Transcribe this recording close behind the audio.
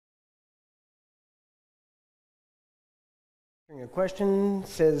A question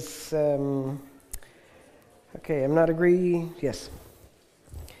says, okay, I'm not agree. Yes.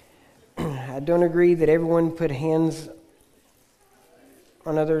 I don't agree that everyone put hands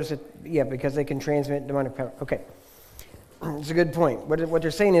on others, because they can transmit demonic power. Okay. It's a good point. What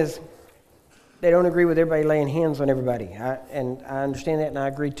they're saying is they don't agree with everybody laying hands on everybody. And I understand that, and I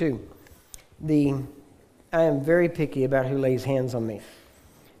agree too. I am very picky about who lays hands on me.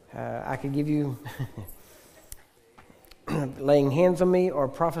 I could give you laying hands on me or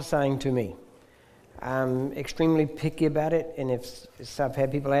prophesying to me. I'm extremely picky about it, and if I've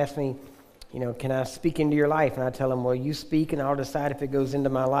had people ask me, can I speak into your life? And I tell them, well, you speak and I'll decide if it goes into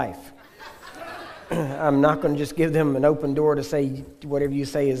my life. I'm not going to just give them an open door to say whatever you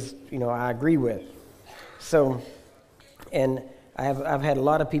say is, I agree with. So, and I've had a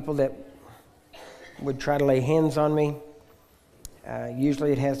lot of people that would try to lay hands on me.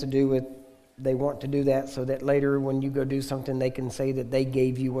 Usually it has to do with they want to do that so that later when you go do something, they can say that they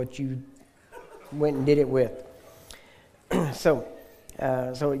gave you what you went and did it with. So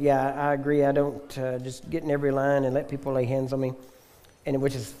I agree. I don't just get in every line and let people lay hands on me. And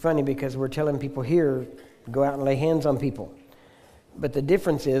which is funny because we're telling people here, go out and lay hands on people. But the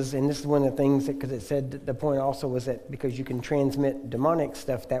difference is, and this is one of the things, because it said the point also was that because you can transmit demonic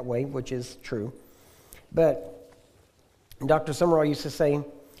stuff that way, which is true. But Dr. Summerall used to say,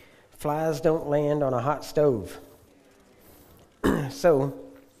 flies don't land on a hot stove. So,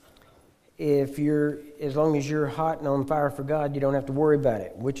 as long as you're hot and on fire for God, you don't have to worry about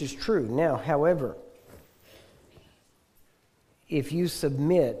it, which is true. Now, however, if you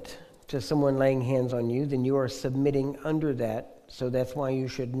submit to someone laying hands on you, then you are submitting under that, so that's why you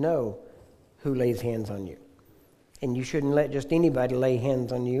should know who lays hands on you. And you shouldn't let just anybody lay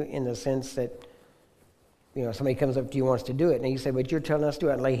hands on you in the sense that, somebody comes up to you and wants to do it, and you say, but you're telling us to do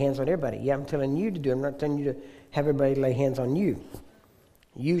it and lay hands on everybody. Yeah, I'm telling you to do it. I'm not telling you to have everybody lay hands on you.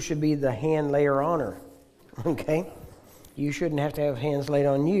 You should be the hand layer honor, okay? You shouldn't have to have hands laid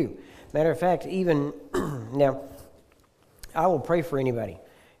on you. Matter of fact, even now, I will pray for anybody.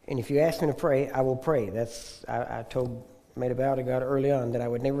 And if you ask me to pray, I will pray. I made a vow to God early on that I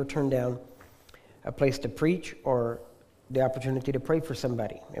would never turn down a place to preach or the opportunity to pray for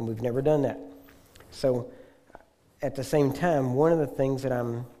somebody. And we've never done that. So, at the same time, one of the things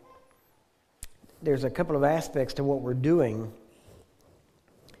that there's a couple of aspects to what we're doing.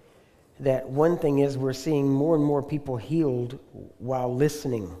 That one thing is we're seeing more and more people healed while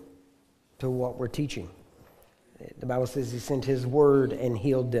listening to what we're teaching. The Bible says He sent His word and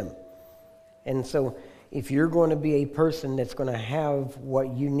healed them. And so if you're going to be a person that's going to have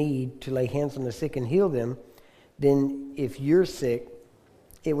what you need to lay hands on the sick and heal them, then if you're sick,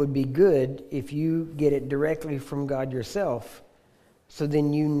 it would be good if you get it directly from God yourself, so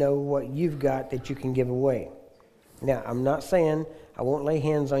then you know what you've got that you can give away. Now, I'm not saying I won't lay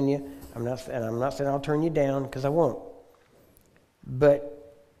hands on you. I'm not saying I'll turn you down, because I won't.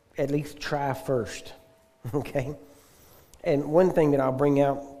 But at least try first. Okay? And one thing that I'll bring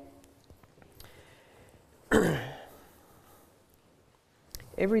out,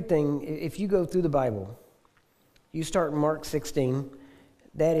 everything, if you go through the Bible, you start in Mark 16,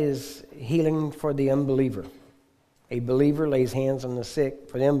 that is healing for the unbeliever. A believer lays hands on the sick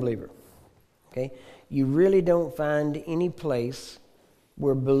for the unbeliever. Okay? You really don't find any place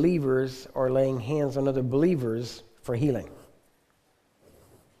where believers are laying hands on other believers for healing.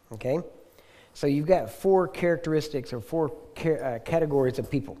 Okay? So you've got four characteristics or four categories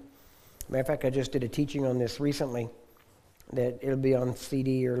of people. Matter of fact, I just did a teaching on this recently that it'll be on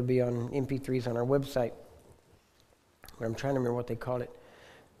CD or it'll be on MP3s on our website. But I'm trying to remember what they call it.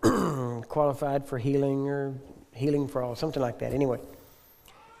 Qualified for healing or healing for all, something like that. Anyway.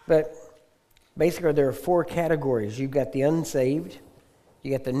 But basically there are four categories. You've got the unsaved, you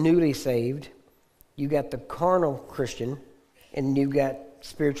got the newly saved, you got the carnal Christian, and you've got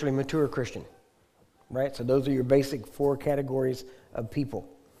spiritually mature Christian. Right? So those are your basic four categories of people.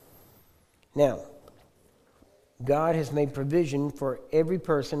 Now, God has made provision for every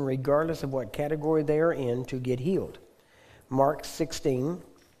person, regardless of what category they are in, to get healed. Mark 16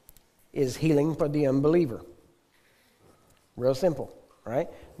 is healing for the unbeliever. Real simple, right?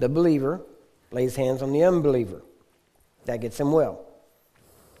 The believer lays hands on the unbeliever. That gets him well.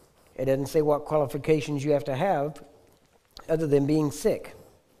 It doesn't say what qualifications you have to have other than being sick.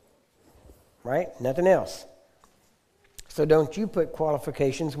 Right? Nothing else. So don't you put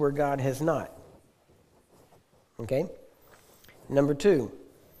qualifications where God has not. Okay? Number 2,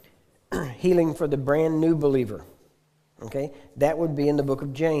 healing for the brand new believer. Okay? That would be in the book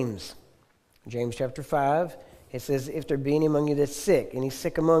of James. James chapter 5, it says, if there be any among you that's sick, any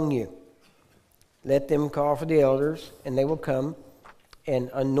sick among you, let them call for the elders, and they will come and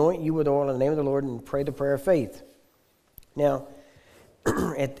anoint you with oil in the name of the Lord and pray the prayer of faith. Now,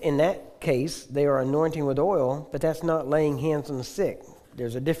 in that case, they are anointing with oil, but that's not laying hands on the sick.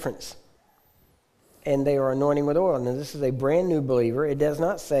 There's a difference. And they are anointing with oil. Now, this is a brand new believer. It does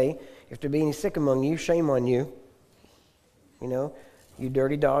not say, if there be any sick among you, shame on you. You know, you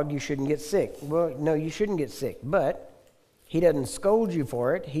dirty dog, you shouldn't get sick. Well, no, you shouldn't get sick. But he doesn't scold you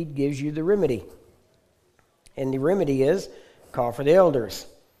for it. He gives you the remedy. And the remedy is call for the elders.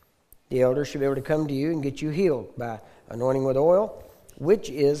 The elders should be able to come to you and get you healed by anointing with oil, which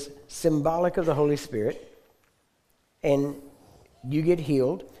is symbolic of the Holy Spirit. And you get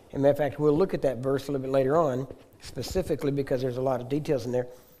healed. As a matter of fact, we'll look at that verse a little bit later on, specifically because there's a lot of details in there,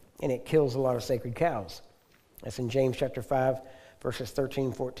 and it kills a lot of sacred cows. That's in James chapter 5, verses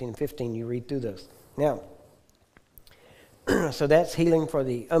 13, 14, and 15. You read through those. Now, so that's healing for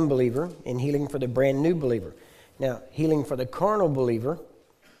the unbeliever and healing for the brand new believer. Now, healing for the carnal believer,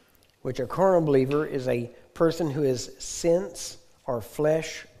 which a carnal believer is a person who is sense or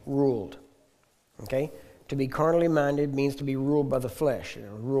flesh ruled. Okay? To be carnally minded means to be ruled by the flesh,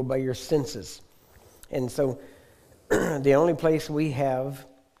 ruled by your senses. And so the only place we have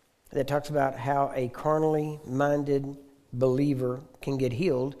that talks about how a carnally minded believer can get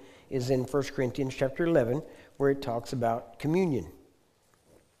healed is in 1 Corinthians chapter 11, where it talks about communion.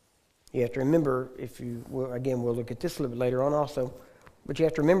 You have to remember, we'll look at this a little bit later on also, but you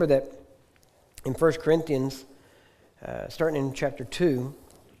have to remember that in 1 Corinthians, starting in chapter 2,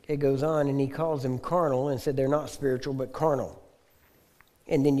 it goes on and he calls them carnal and said they're not spiritual but carnal.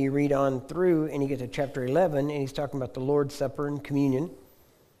 And then you read on through and you get to chapter 11 and he's talking about the Lord's Supper and communion.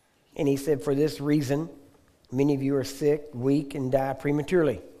 And he said, for this reason, many of you are sick, weak, and die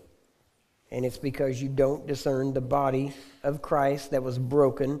prematurely. And it's because you don't discern the body of Christ that was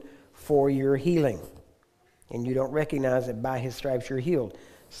broken for your healing. And you don't recognize that by his stripes you're healed.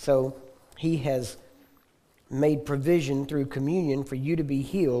 So he has made provision through communion for you to be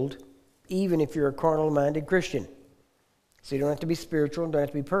healed, even if you're a carnal-minded Christian. So you don't have to be spiritual, don't have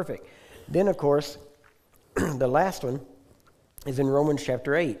to be perfect. Then, of course, the last one is in Romans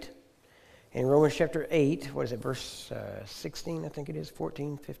chapter 8. In Romans chapter 8, what is it, verse 16, I think it is,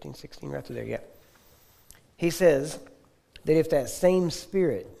 14, 15, 16, right through there, yeah. He says that if that same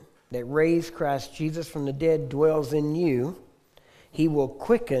Spirit that raised Christ Jesus from the dead dwells in you, he will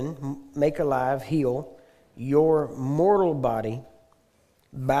quicken, make alive, heal your mortal body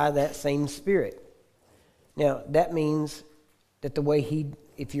by that same Spirit. Now, that means that the way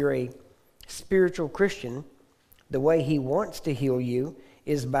if you're a spiritual Christian, the way he wants to heal you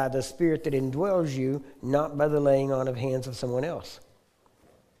is by the Spirit that indwells you, not by the laying on of hands of someone else.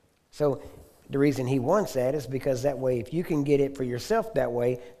 So the reason he wants that is because that way, if you can get it for yourself that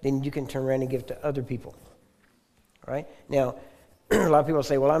way, then you can turn around and give it to other people. All right? Now, a lot of people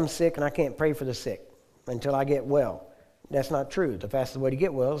say, well, I'm sick and I can't pray for the sick until I get well. That's not true. The fastest way to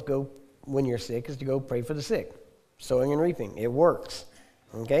get well is when you're sick, is to go pray for the sick. Sowing and reaping. It works.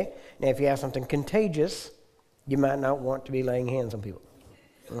 Okay? Now, if you have something contagious, you might not want to be laying hands on people.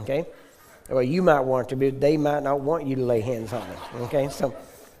 Okay? Well, you might want to, but they might not want you to lay hands on them. Okay? So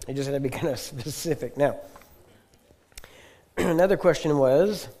it just had to be kind of specific. Now, another question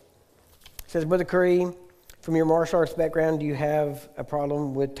was, it says, Brother Curry, from your martial arts background, do you have a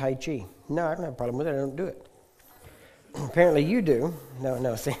problem with Tai Chi? No, I don't have a problem with it. I don't do it. Apparently you do.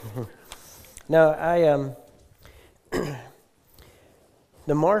 No, see. No,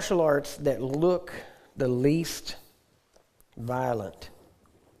 the martial arts that look the least violent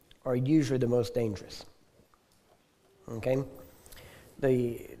are usually the most dangerous. Okay?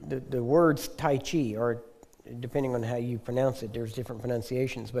 The words Tai Chi, or depending on how you pronounce it, there's different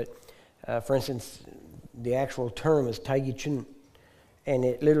pronunciations, but for instance, the actual term is Tai Chi Chun, and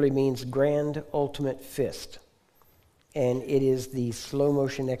it literally means grand ultimate fist. And it is the slow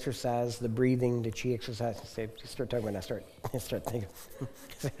motion exercise, the breathing, the chi exercise. Start talking about it, I start thinking.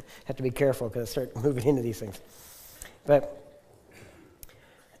 Have to be careful because I start moving into these things. But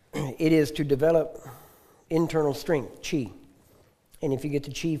it is to develop internal strength, chi. And if you get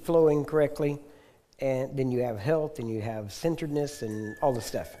the chi flowing correctly, and then you have health and you have centeredness and all the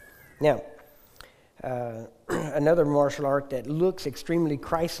stuff. Now, another martial art that looks extremely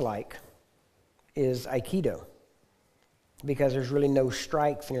Christ-like is Aikido, because there's really no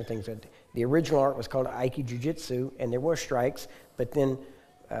strikes and everything. So the original art was called Aiki Jiu-Jitsu, and there were strikes, but then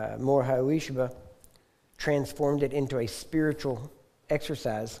Morihei Ueshiba transformed it into a spiritual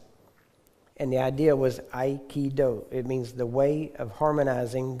exercise, and the idea was Aikido. It means the way of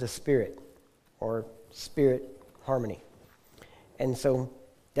harmonizing the spirit, or spirit harmony. And so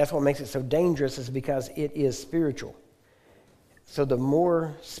That's what makes it so dangerous, is because it is spiritual. So the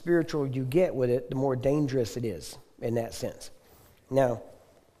more spiritual you get with it, the more dangerous it is in that sense. Now,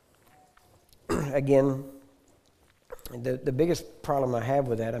 again, the biggest problem I have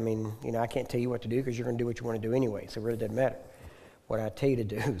with that, I mean, I can't tell you what to do because you're going to do what you want to do anyway, so it really doesn't matter what I tell you to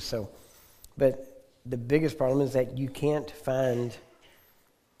do. But the biggest problem is that you can't find,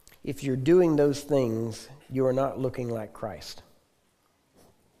 if you're doing those things, you are not looking like Christ.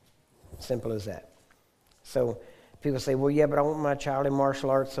 Simple as that. So people say, well, yeah, but I want my child in martial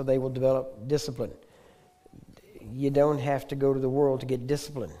arts so they will develop discipline. You don't have to go to the world to get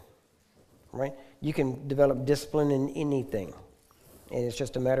discipline, right? You can develop discipline in anything, and it's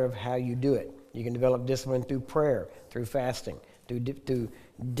just a matter of how you do it. You can develop discipline through prayer, through fasting, through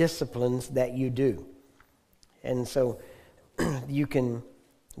disciplines that you do. And so you can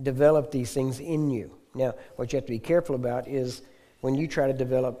develop these things in you. Now, what you have to be careful about is when you try to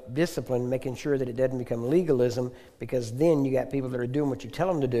develop discipline, making sure that it doesn't become legalism, because then you got people that are doing what you tell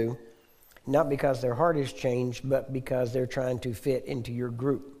them to do, not because their heart has changed, but because they're trying to fit into your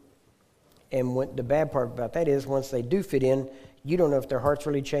group. And the bad part about that is once they do fit in, you don't know if their heart's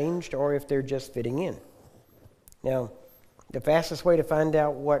really changed or if they're just fitting in. Now, the fastest way to find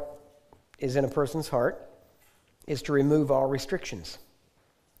out what is in a person's heart is to remove all restrictions.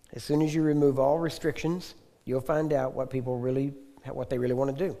 As soon as you remove all restrictions, you'll find out what they really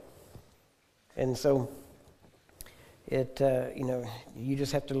want to do. And so, you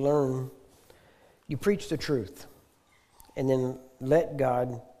just have to learn. You preach the truth, and then let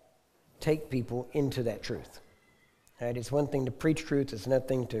God take people into that truth. Right? It's one thing to preach truth. It's another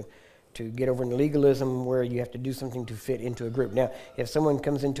thing to get over into legalism where you have to do something to fit into a group. Now, if someone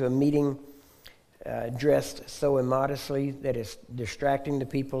comes into a meeting dressed so immodestly that it's distracting to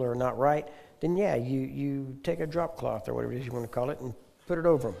people or not right, then yeah, you take a drop cloth or whatever it is you want to call it and put it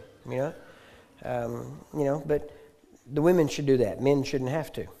over them. But the women should do that. Men shouldn't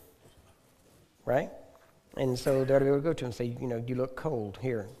have to, right? And so they ought to be able to go to them and say, you look cold.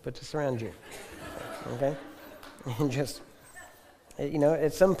 Here, put this around you. Okay? And just,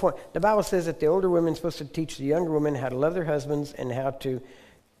 at some point, the Bible says that the older women are supposed to teach the younger women how to love their husbands and how to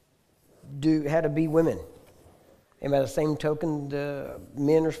be women. And by the same token, the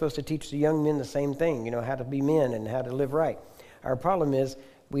men are supposed to teach the young men the same thing, how to be men and how to live right. Our problem is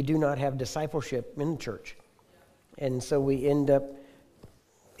we do not have discipleship in the church. And so we end up,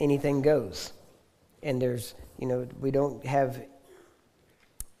 anything goes. And there's, we don't have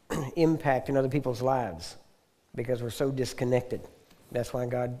impact in other people's lives because we're so disconnected. That's why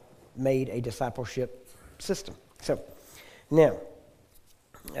God made a discipleship system. So, now,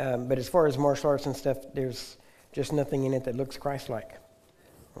 but as far as martial arts and stuff, there's just nothing in it that looks Christ-like.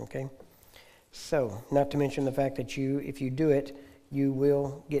 Okay? So, not to mention the fact that if you do it, you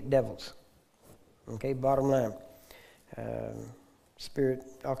will get devils. Okay? Bottom line. Spirit,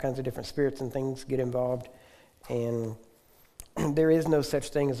 all kinds of different spirits and things get involved, and there is no such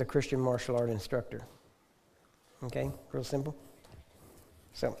thing as a Christian martial art instructor. Okay? Real simple.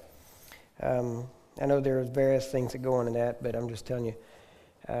 So, I know there's various things that go on in that, but I'm just telling you,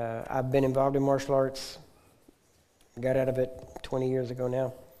 I've been involved in martial arts, got out of it 20 years ago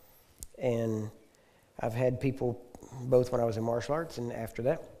now, and I've had people, both when I was in martial arts and after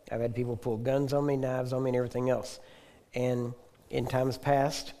that, I've had people pull guns on me, knives on me, and everything else. And in times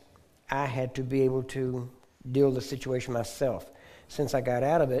past, I had to be able to deal with the situation myself. Since I got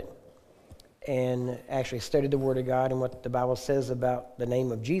out of it and actually studied the Word of God and what the Bible says about the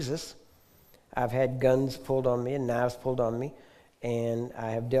name of Jesus, I've had guns pulled on me and knives pulled on me, and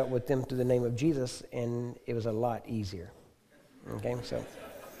I have dealt with them through the name of Jesus, and it was a lot easier. Okay, so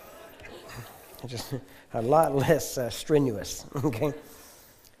just a lot less strenuous. Okay,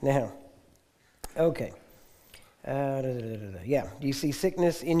 now, okay. Yeah, do you see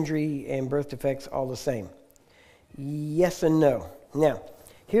sickness, injury, and birth defects all the same? Yes and no. Now,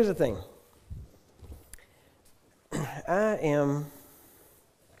 here's the thing.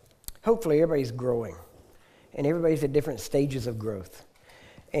 Hopefully everybody's growing, and everybody's at different stages of growth.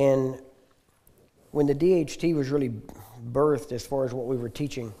 And when the DHT was really birthed as far as what we were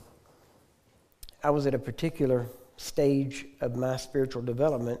teaching, I was at a particular stage of my spiritual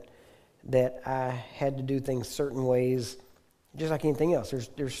development that I had to do things certain ways, just like anything else.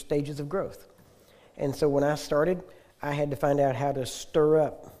 There's stages of growth. And so when I started, I had to find out how to stir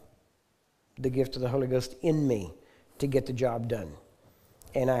up the gift of the Holy Ghost in me to get the job done.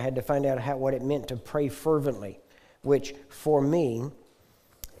 And I had to find out what it meant to pray fervently, which for me,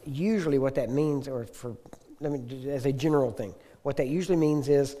 usually what that means, as a general thing, what that usually means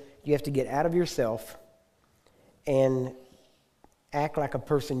is you have to get out of yourself and act like a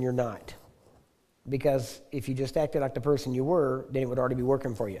person you're not. Because if you just acted like the person you were, then it would already be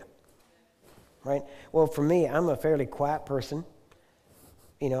working for you. Right? Well, for me, I'm a fairly quiet person.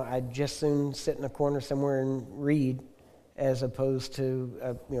 You know, I'd just soon sit in a corner somewhere and read as opposed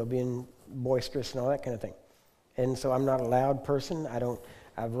to, being boisterous and all that kind of thing. And so I'm not a loud person.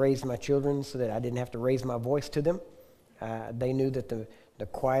 I've raised my children so that I didn't have to raise my voice to them. They knew that the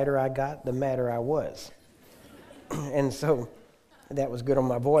quieter I got, the madder I was. And so that was good on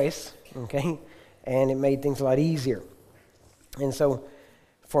my voice, okay? And it made things a lot easier. And so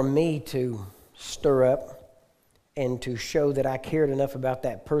for me to stir up and to show that I cared enough about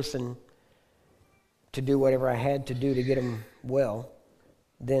that person to do whatever I had to do to get them well,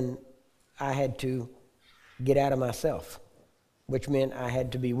 then I had to get out of myself, which meant I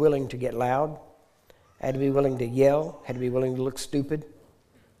had to be willing to get loud, I had to be willing to yell, had to be willing to look stupid,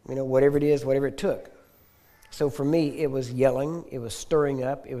 whatever it is, whatever it took. So for me, it was yelling, it was stirring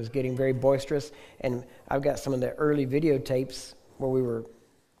up, it was getting very boisterous, and I've got some of the early videotapes where we were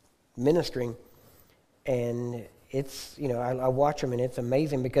ministering, and it's, I watch them, and it's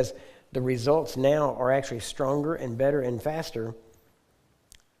amazing because the results now are actually stronger and better and faster,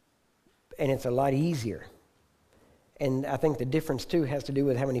 and it's a lot easier. And I think the difference, too, has to do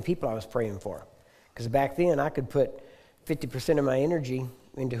with how many people I was praying for. Because back then, I could put 50% of my energy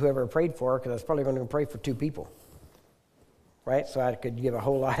into whoever I prayed for, because I was probably going to pray for 2 people. Right? So I could give a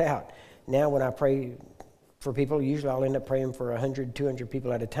whole lot out. Now, when I pray for people, usually I'll end up praying for 100, 200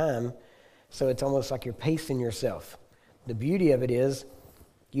 people at a time. So it's almost like you're pacing yourself. The beauty of it is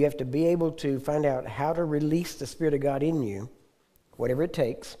you have to be able to find out how to release the Spirit of God in you, whatever it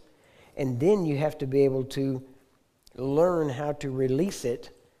takes, and then you have to be able to learn how to release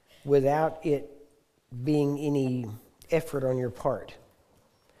it without it being any effort on your part.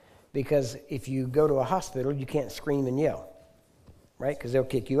 Because if you go to a hospital, you can't scream and yell, right? Because they'll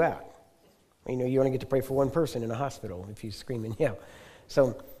kick you out. You only get to pray for one person in a hospital if you scream and yell.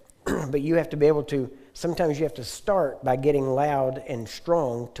 So, but you have to be able to, sometimes you have to start by getting loud and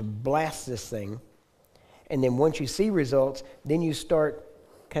strong to blast this thing. And then once you see results, then you start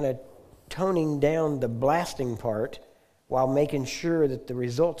kind of toning down the blasting part while making sure that the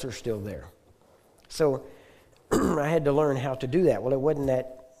results are still there. So I had to learn how to do that. Well, it wasn't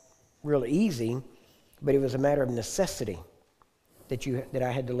that real easy, but it was a matter of necessity that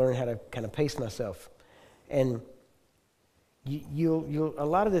I had to learn how to kind of pace myself. And you'll a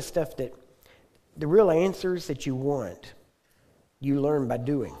lot of this stuff that the real answers that you want, you learn by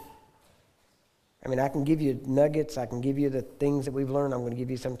doing. I can give you nuggets. I can give you the things that we've learned. I'm going to give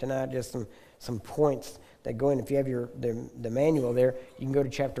you some tonight, just some points that go in. If you have the manual there, you can go to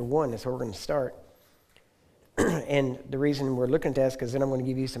chapter 1. That's where we're going to start. And the reason we're looking at that is because then I'm going to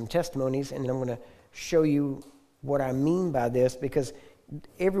give you some testimonies, and then I'm going to show you what I mean by this, because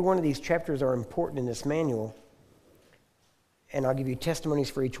every one of these chapters are important in this manual. And I'll give you testimonies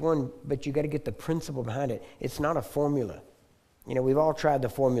for each one, but you got to get the principle behind it. It's not a formula. We've all tried the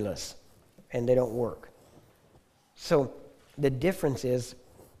formulas, and they don't work. So the difference is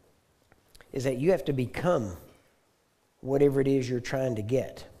that you have to become whatever it is you're trying to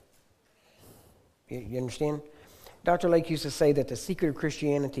get. You understand? Dr. Lake used to say that the secret of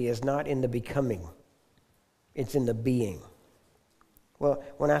Christianity is not in the becoming. It's in the being. Well,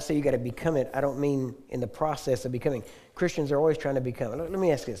 when I say you got to become it, I don't mean in the process of becoming. Christians are always trying to become. Let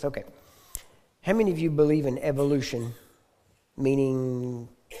me ask you this. Okay. How many of you believe in evolution, meaning,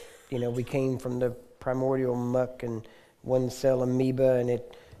 we came from the primordial muck and one-cell amoeba, and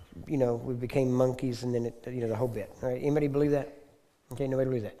it, we became monkeys, and then it, the whole bit. All right? Anybody believe that? Okay, nobody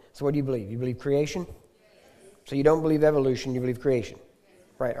believes that. So what do you believe? You believe creation? So you don't believe evolution, you believe creation.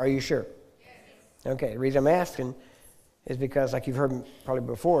 Right, are you sure? Okay, the reason I'm asking is because, like you've heard probably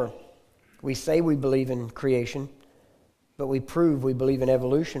before, we say we believe in creation, but we prove we believe in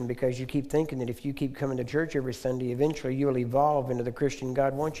evolution because you keep thinking that if you keep coming to church every Sunday, eventually you'll evolve into the Christian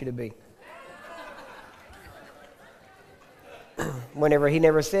God wants you to be. Whenever he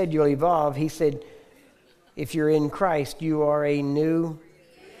never said you'll evolve, he said, if you're in Christ, you are a new,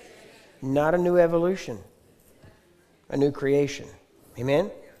 not a new evolution, a new creation.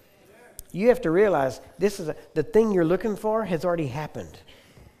 Amen? You have to realize the thing you're looking for has already happened.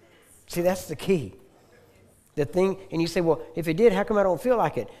 See, that's the key. The thing, and you say, well, if it did, how come I don't feel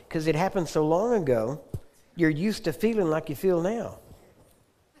like it? Because it happened so long ago, you're used to feeling like you feel now.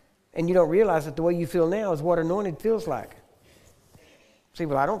 And you don't realize that the way you feel now is what anointed feels like. See,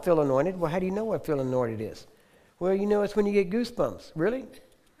 well, I don't feel anointed. Well, how do you know what feel anointed is? Well, it's when you get goosebumps. Really?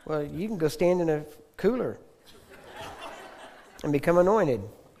 Well, you can go stand in a cooler and become anointed.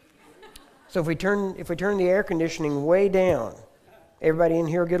 So if we turn the air conditioning way down, Everybody in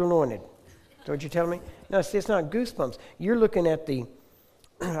here will get anointed. Is that what you're telling me? No, see, it's not goosebumps. You're looking at the,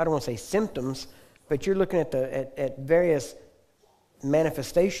 I don't want to say symptoms, but you're looking at at various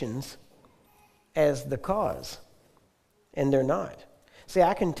manifestations as the cause, and they're not. See,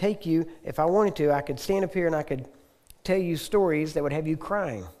 I can take you, if I wanted to, I could stand up here and I could tell you stories that would have you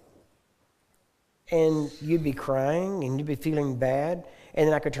crying. And you'd be crying and you'd be feeling bad, and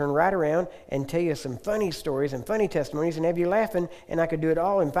then I could turn right around and tell you some funny stories and funny testimonies and have you laughing, and I could do it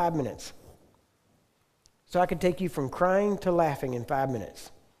all in 5 minutes. So I could take you from crying to laughing in 5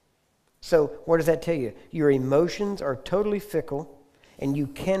 minutes. So what does that tell you? Your emotions are totally fickle, and you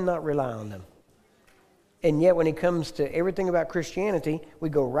cannot rely on them. And yet when it comes to everything about Christianity, we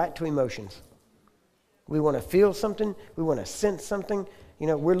go right to emotions. We want to feel something. We want to sense something. You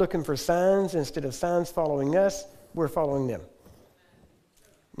know, we're looking for signs. Instead of signs following us, we're following them.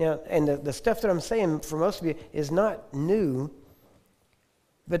 Now, and the stuff that I'm saying for most of you is not new,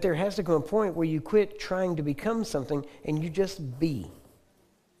 but there has to come a point where you quit trying to become something and you just be.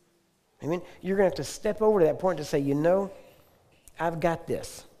 I mean, you're going to have to step over to that point to say, you know, I've got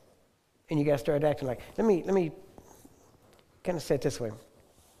this. And you got to start acting like, let me kind of say it this way.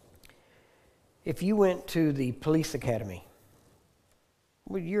 If you went to the police academy,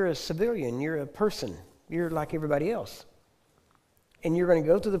 well, you're a civilian, you're a person, you're like everybody else. And you're going to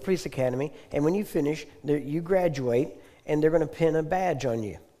go to the police academy, and when you finish, you graduate, and they're going to pin a badge on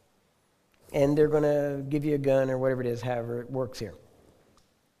you. And they're going to give you a gun or whatever it is, however it works here.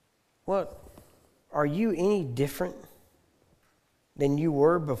 Well, are you any different than you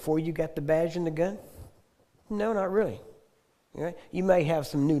were before you got the badge and the gun? No, not really. Right? You may have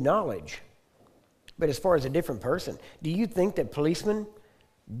some new knowledge, but as far as a different person, do you think that policemen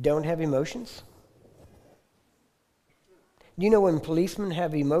don't have emotions? Do you know when policemen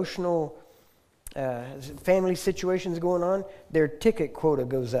have emotional family situations going on, their ticket quota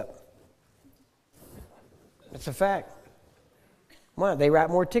goes up? That's a fact. Why? They write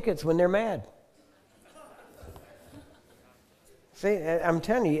more tickets when they're mad. See, I'm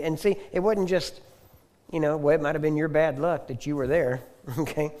telling you, and see, it wasn't just, well, it might have been your bad luck that you were there,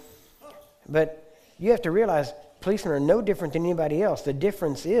 okay? But you have to realize policemen are no different than anybody else. The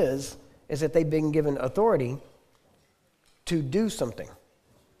difference is that they've been given authority to do something,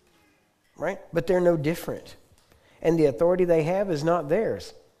 right? But they're no different. And the authority they have is not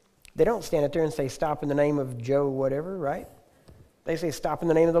theirs. They don't stand up there and say, stop in the name of Joe whatever, right? They say, stop in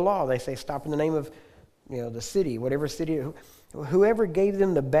the name of the law. They say, stop in the name of, the city, whatever city. Whoever gave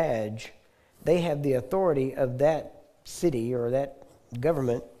them the badge, they have the authority of that city or that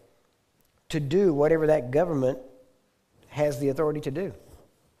government to do whatever that government has the authority to do.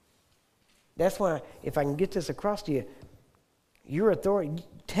 That's why, if I can get this across to you, your authority,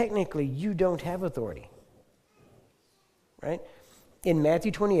 technically, you don't have authority. Right? In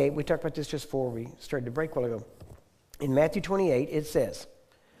Matthew 28, we talked about this just before we started the break a while ago. In Matthew 28, it says,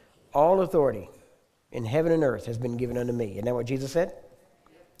 all authority in heaven and earth has been given unto me. Isn't that what Jesus said?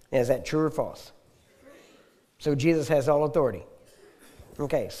 And is that true or false? So Jesus has all authority.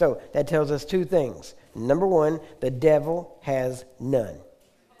 Okay, so that tells us two things. Number one, the devil has none.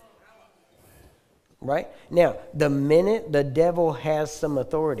 Right? Now, the minute the devil has some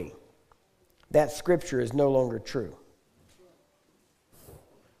authority, that scripture is no longer true.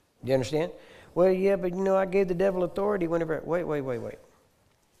 Do you understand? Well, yeah, but I gave the devil authority whenever... Wait.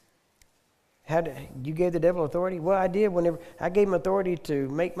 You gave the devil authority? Well, I did whenever... I gave him authority to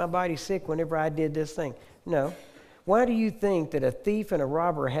make my body sick whenever I did this thing. No. Why do you think that a thief and a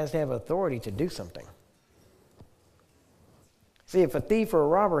robber has to have authority to do something? See, if a thief or a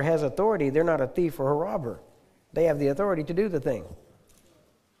robber has authority, they're not a thief or a robber. They have the authority to do the thing.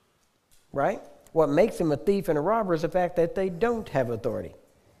 Right? What makes them a thief and a robber is the fact that they don't have authority.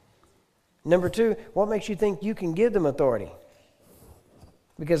 Number two, what makes you think you can give them authority?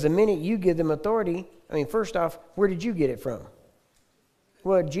 Because the minute you give them authority, first off, where did you get it from?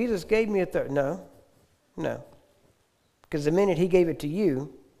 Well, Jesus gave me authority. No. Because the minute he gave it to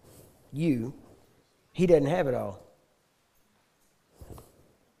you, he doesn't have it all.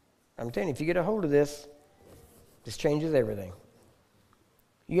 I'm telling you, if you get a hold of this changes everything.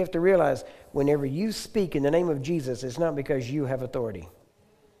 You have to realize whenever you speak in the name of Jesus, it's not because you have authority.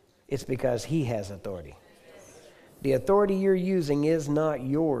 It's because he has authority. The authority you're using is not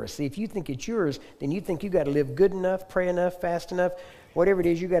yours. See, if you think it's yours, then you think you got to live good enough, pray enough, fast enough, whatever it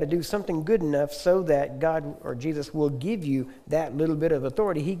is, you got to do something good enough so that God or Jesus will give you that little bit of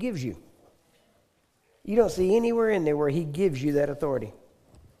authority he gives you. You don't see anywhere in there where he gives you that authority.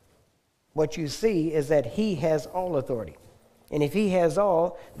 What you see is that he has all authority. And if he has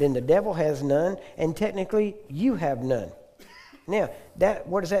all, then the devil has none, and technically you have none. Now,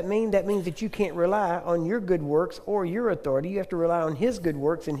 what does that mean? That means that you can't rely on your good works or your authority. You have to rely on his good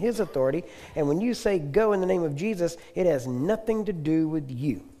works and his authority. And when you say go in the name of Jesus, it has nothing to do with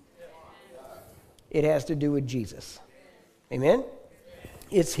you. It has to do with Jesus. Amen?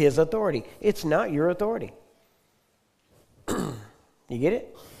 It's his authority. It's not your authority. You get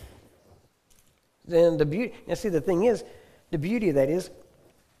it? Then the beauty. Now, see, the thing is, the beauty of that is,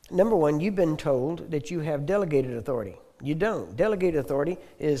 number one, you've been told that you have delegated authority. You don't. Delegated authority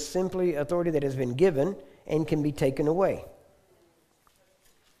is simply authority that has been given and can be taken away.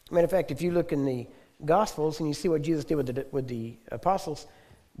 Matter of fact, if you look in the Gospels and you see what Jesus did with the apostles,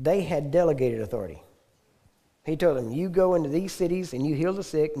 they had delegated authority. He told them, you go into these cities and you heal the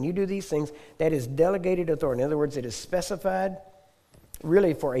sick and you do these things. That is delegated authority. In other words, it is specified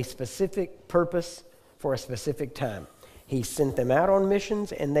really for a specific purpose, for a specific time. He sent them out on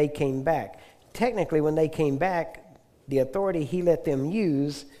missions and they came back. Technically, when they came back, the authority he let them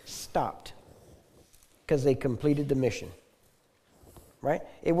use stopped because they completed the mission. Right?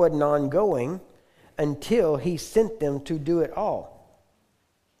 It wasn't ongoing until he sent them to do it all.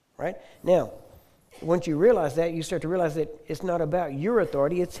 Right? Now, once you realize that, you start to realize that it's not about your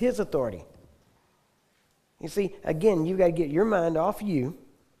authority, it's his authority. You see, again, you've got to get your mind off you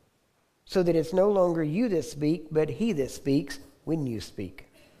so that it's no longer you that speak, but he that speaks when you speak.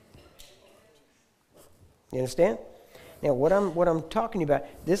 You understand? Now, what I'm talking about,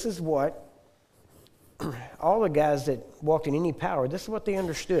 this is what all the guys that walked in any power, this is what they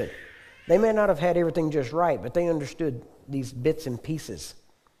understood. They may not have had everything just right, but they understood these bits and pieces.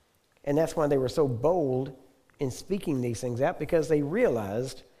 And that's why they were so bold in speaking these things out, because they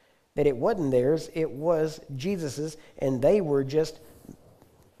realized that it wasn't theirs, it was Jesus's, and they were just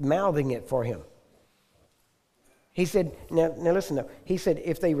mouthing it for him. He said, now listen though, he said,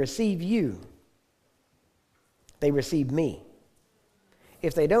 if they receive you, they receive me.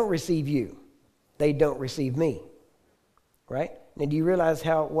 If they don't receive you, they don't receive me. Right? Now, do you realize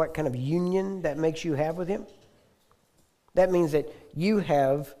what kind of union that makes you have with him? That means that you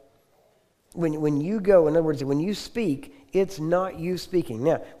have, when you go, in other words, when you speak, it's not you speaking.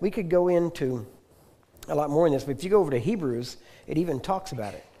 Now, we could go into a lot more in this, but if you go over to Hebrews, it even talks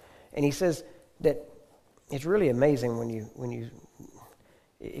about it. And he says that it's really amazing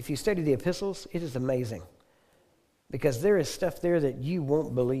if you study the epistles, it is amazing. Because there is stuff there that you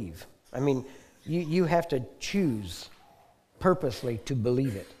won't believe. I mean, you have to choose purposely to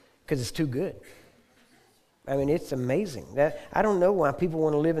believe it because it's too good. I mean, it's amazing. I don't know why people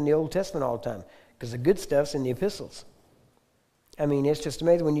want to live in the Old Testament all the time, because the good stuff's in the epistles. I mean, it's just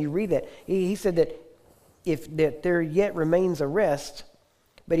amazing when you read that. He said that there yet remains a rest,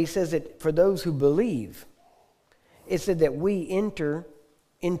 but he says that for those who believe, it said that we enter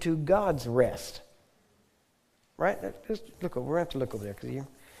into God's rest. Right? Just look over. We're going to have to look over there because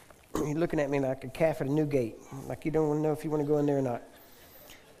you're looking at me like a calf at a new gate, like you don't know if you want to go in there or not.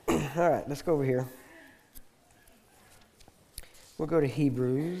 All right, let's go over here. We'll go to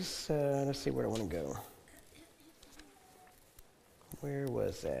Hebrews. Let's see where I want to go. Where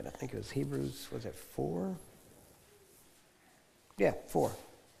was that? I think it was Hebrews. Was it 4? Yeah, 4.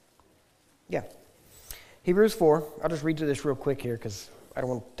 Yeah. Hebrews 4. I'll just read through this real quick here because I don't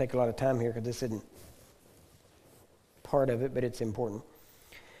want to take a lot of time here because this isn't part of it, but it's important.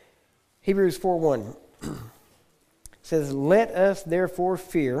 Hebrews 4:1 says, let us therefore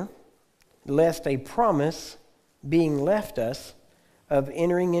fear, lest a promise being left us of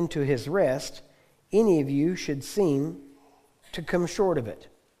entering into his rest, any of you should seem to come short of it.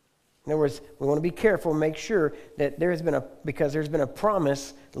 In other words, we want to be careful, make sure that because there's been a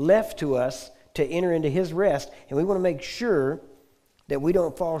promise left to us to enter into his rest, and we want to make sure that we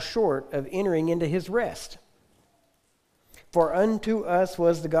don't fall short of entering into his rest. For unto us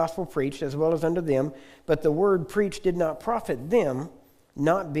was the gospel preached, as well as unto them, but the word preached did not profit them,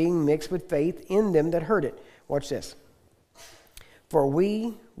 not being mixed with faith in them that heard it. Watch this. For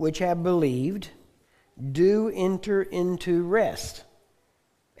we which have believed do enter into rest.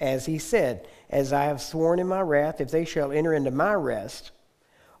 As he said, as I have sworn in my wrath, if they shall enter into my rest,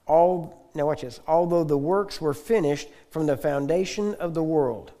 now watch this, although the works were finished from the foundation of the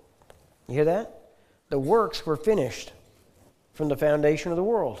world. You hear that? The works were finished from the foundation of the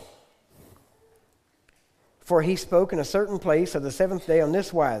world. For he spoke in a certain place of the seventh day on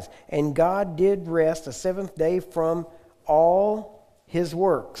this wise, and God did rest the seventh day from all his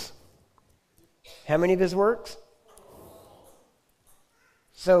works. How many of his works?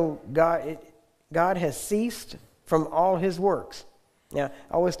 So God has ceased from all his works. Now,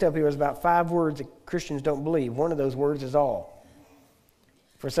 I always tell people there's about 5 words that Christians don't believe. One of those words is all.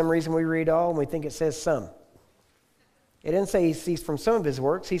 For some reason we read all and we think it says some. It didn't say he ceased from some of his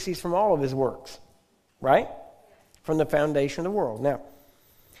works. He ceased from all of his works. Right? From the foundation of the world. Now,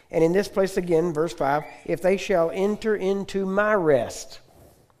 and in this place again, verse 5, if they shall enter into my rest,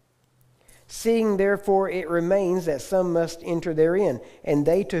 seeing therefore it remains that some must enter therein, and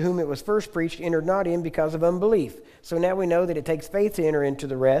they to whom it was first preached entered not in because of unbelief. So now we know that it takes faith to enter into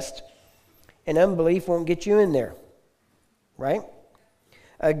the rest, and unbelief won't get you in there. Right?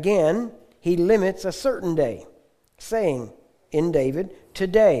 Again, he limits a certain day, saying in David,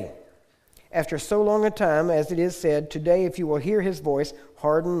 today, after so long a time, as it is said, today if you will hear his voice,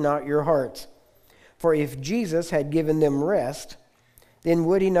 harden not your hearts. For if Jesus had given them rest, then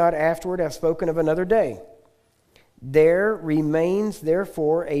would he not afterward have spoken of another day? There remains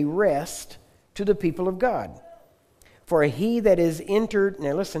therefore a rest to the people of God. For he that is entered,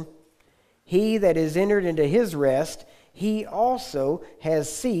 now listen, he that is entered into his rest, he also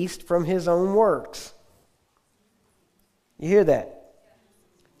has ceased from his own works. You hear that?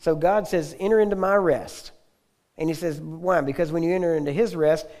 So God says, enter into my rest. And he says, why? Because when you enter into his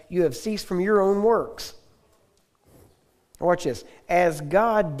rest, you have ceased from your own works. Watch this. As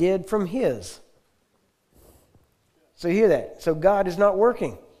God did from his. So you hear that? So God is not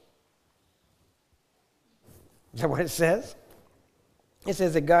working. Is that what it says? It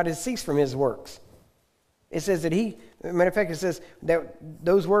says that God has ceased from his works. It says that matter of fact, it says that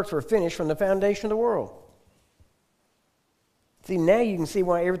those works were finished from the foundation of the world. See, now you can see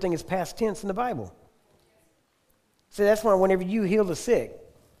why everything is past tense in the Bible. See, that's why whenever you heal the sick,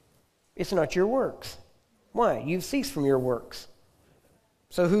 it's not your works. Why? You've ceased from your works.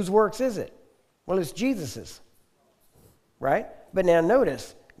 So whose works is it? Well, it's Jesus's. Right? But now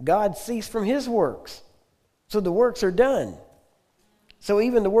notice, God ceased from his works. So the works are done. So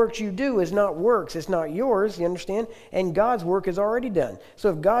even the works you do is not works. It's not yours, you understand? And God's work is already done. So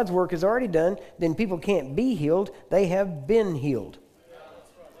if God's work is already done, then people can't be healed. They have been healed.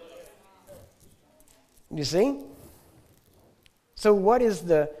 You see? So what is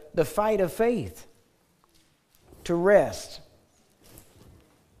the fight of faith? To rest.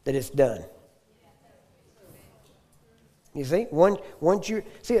 That it's done. You see? Once you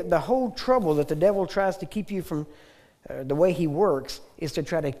see, the whole trouble that the devil tries to keep you from, the way he works, is to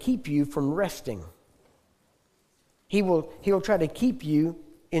try to keep you from resting. He'll try to keep you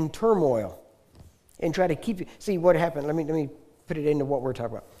in turmoil and try to keep you. See what happened. Let me put it into what we're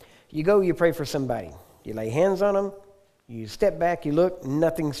talking about. You go, you pray for somebody. You lay hands on them. You step back, you look,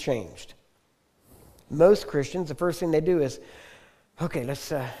 nothing's changed. Most Christians, the first thing they do is, okay, let's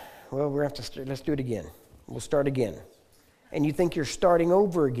do it again. We'll start again. And you think you're starting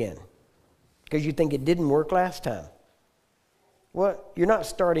over again because you think it didn't work last time. Well, you're not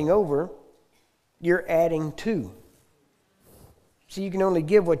starting over. You're adding to. So you can only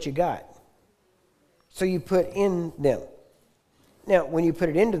give what you got. So you put in them. Now, when you put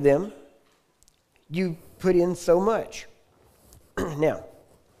it into them, you put in so much. Now,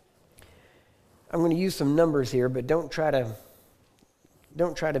 I'm going to use some numbers here, but don't try to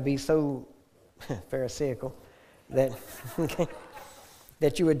be so pharisaical that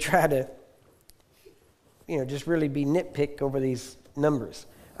that you would try to just really be nitpick over these numbers.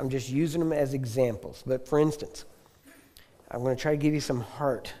 I'm just using them as examples. But for instance, I'm going to try to give you some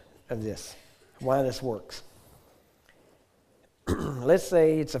heart of this, why this works. Let's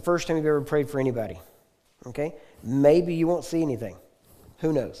say it's the first time you've ever prayed for anybody. Okay? Maybe you won't see anything.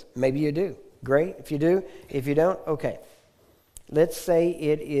 Who knows? Maybe you do. Great. If you do. If you don't, okay. Let's say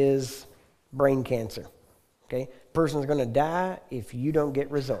it is brain cancer. Okay? Person's going to die if you don't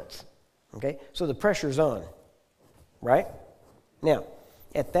get results. Okay? So the pressure's on. Right? Now,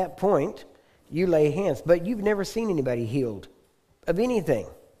 at that point, you lay hands, but you've never seen anybody healed of anything.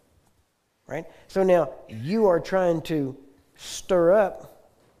 Right? So now you are trying to stir up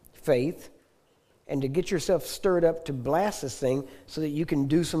faith and to get yourself stirred up to blast this thing so that you can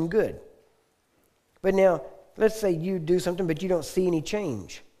do some good. But now, let's say you do something, but you don't see any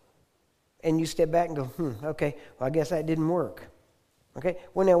change. And you step back and go, okay, well, I guess that didn't work. Okay?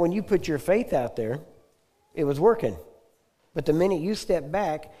 Well, now, when you put your faith out there, it was working. But the minute you step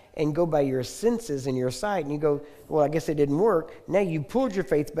back and go by your senses and your sight, and you go, well, I guess it didn't work, now you pulled your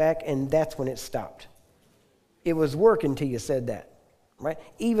faith back, and that's when it stopped. It was working until you said that. Right?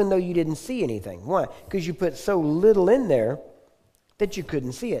 Even though you didn't see anything. Why? Because you put so little in there that you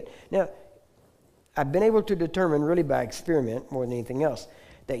couldn't see it. Now, I've been able to determine really by experiment more than anything else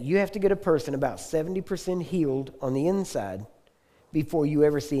that you have to get a person about 70% healed on the inside before you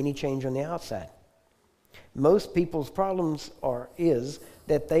ever see any change on the outside. Most people's problems is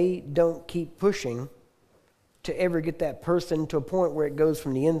that they don't keep pushing to ever get that person to a point where it goes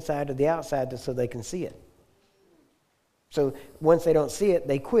from the inside to the outside so they can see it. So once they don't see it,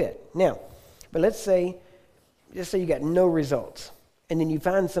 they quit. Now, but let's say you got no results, and then you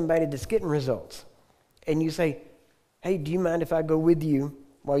find somebody that's getting results, and you say, hey, do you mind if I go with you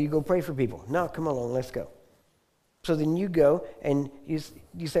while you go pray for people? No, come along, let's go. So then you go, and you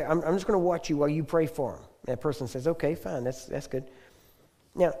say, I'm just going to watch you while you pray for them. That person says, okay, fine, that's good.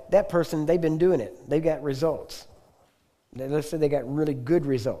 Now, that person, they've been doing it. They've got results. Let's say they got really good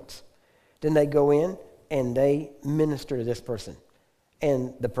results. Then they go in, and they minister to this person,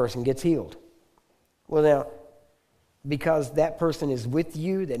 and the person gets healed. Well, now, because that person is with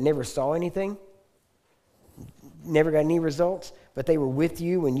you that never saw anything, never got any results, but they were with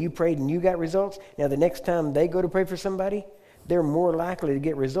you when you prayed and you got results, now the next time they go to pray for somebody, they're more likely to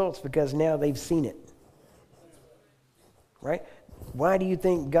get results because now they've seen it. Right? Why do you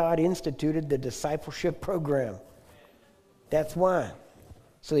think God instituted the discipleship program? That's why.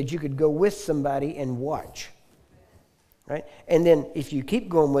 So that you could go with somebody and watch. Right? And then if you keep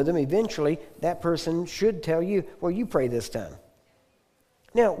going with them, eventually that person should tell you, well, you pray this time.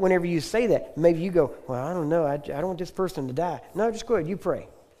 Now, whenever you say that, maybe you go, well, I don't know, I don't want this person to die. No, just go ahead, you pray.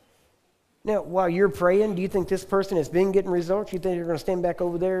 Now, while you're praying, do you think this person has been getting results? You think they're going to stand back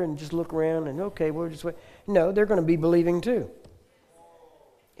over there and just look around and, okay, we'll just wait? No, they're going to be believing too.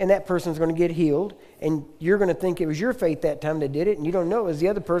 And that person's going to get healed, and you're going to think it was your faith that time that did it, and you don't know it was the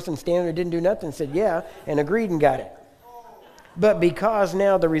other person standing there didn't do nothing and said, yeah, and agreed and got it. But because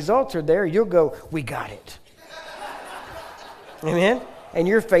now the results are there, you'll go, we got it. Amen? And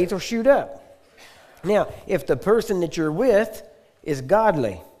your faith will shoot up. Now, if the person that you're with is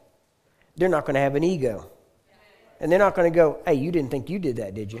godly, they're not going to have an ego. And they're not going to go, hey, you didn't think you did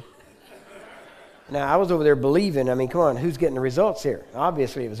that, did you? Now, I was over there believing. I mean, come on, who's getting the results here?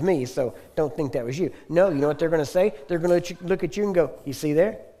 Obviously, it was me, so don't think that was you. No, you know what they're going to say? They're going to look at you and go, you see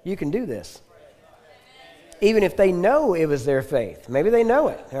there? You can do this. Even if they know it was their faith. Maybe they know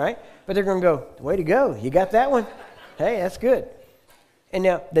it, all right? But they're going to go, way to go. You got that one? Hey, that's good. And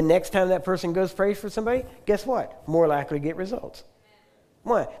now, the next time that person goes pray for somebody, guess what? More likely to get results.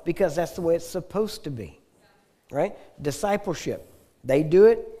 Why? Because that's the way it's supposed to be, right? Discipleship. They do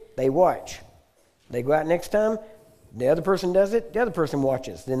it, they watch. They go out next time, the other person does it, the other person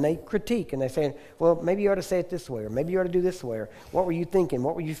watches. Then they critique, and they say, well, maybe you ought to say it this way, or maybe you ought to do this way, or what were you thinking?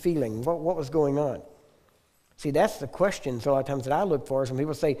 What were you feeling? What was going on? See, that's the questions a lot of times that I look for is when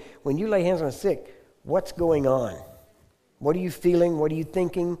people say, when you lay hands on a sick, what's going on? What are you feeling? What are you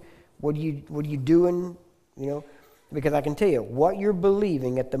thinking? What are you doing? You know, because I can tell you, what you're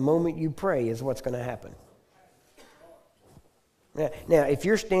believing at the moment you pray is what's going to happen. Now, if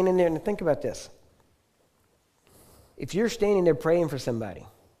you're standing there, and think about this. If you're standing there praying for somebody,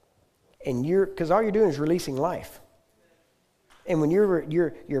 and because all you're doing is releasing life. And when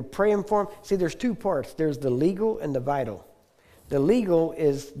you're praying for them, see, there's two parts. There's the legal and the vital. The legal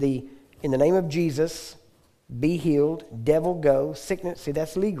is in the name of Jesus, be healed, devil go, sickness. See,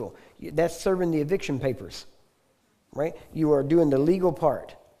 that's legal. That's serving the eviction papers, right? You are doing the legal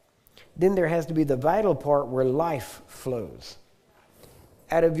part. Then there has to be the vital part where life flows.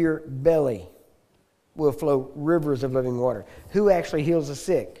 Out of your belly will flow rivers of living water. Who actually heals the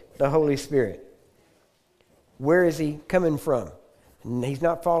sick? The Holy Spirit. Where is he coming from? He's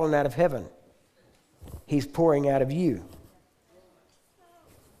not falling out of heaven. He's pouring out of you.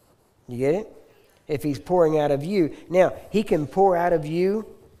 You get it? If he's pouring out of you. Now, he can pour out of you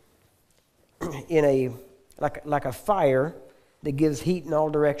in like a fire that gives heat in all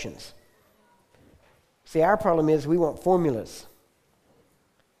directions. See, our problem is we want formulas.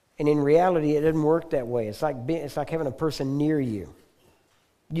 And in reality, it doesn't work that way. It's like having a person near you.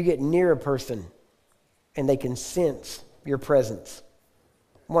 You get near a person, and they can sense your presence.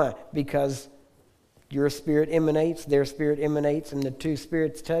 Why? Because your spirit emanates, their spirit emanates, and the two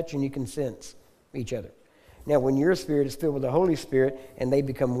spirits touch, and you can sense each other. Now, when your spirit is filled with the Holy Spirit, and they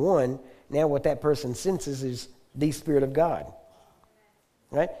become one, now what that person senses is the Spirit of God.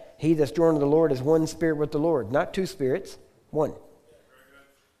 Right? He that's joined to the Lord is one spirit with the Lord. Not two spirits, one.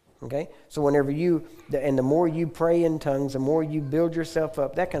 Okay? So whenever and the more you pray in tongues, the more you build yourself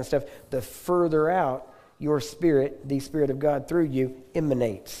up, that kind of stuff, the further out your spirit, the Spirit of God through you,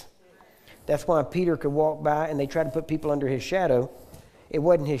 emanates. That's why Peter could walk by and they tried to put people under his shadow. It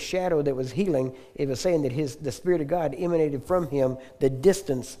wasn't his shadow that was healing. It was saying that the Spirit of God emanated from him the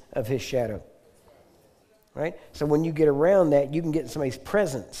distance of his shadow. Right? So when you get around that, you can get somebody's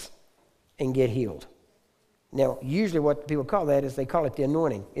presence and get healed. Now, usually what people call that is they call it the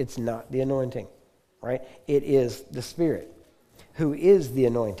anointing. It's not the anointing, right? It is the Spirit who is the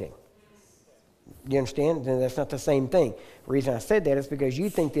anointing. You understand? And that's not the same thing. The reason I said that is because you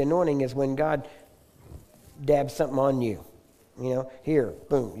think the anointing is when God dab something on you. You know, here,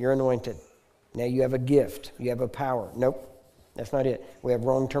 boom, you're anointed. Now you have a gift. You have a power. Nope, that's not it. We have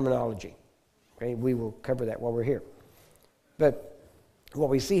wrong terminology. Okay, we will cover that while we're here. But what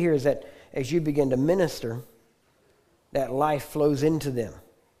we see here is that as you begin to minister, that life flows into them.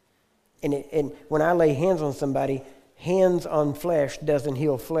 And when I lay hands on somebody, hands on flesh doesn't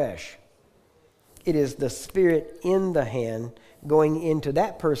heal flesh. It is the spirit in the hand going into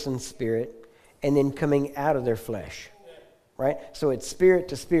that person's spirit and then coming out of their flesh. Right? So it's spirit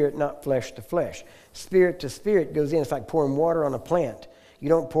to spirit, not flesh to flesh. Spirit to spirit goes in. It's like pouring water on a plant. You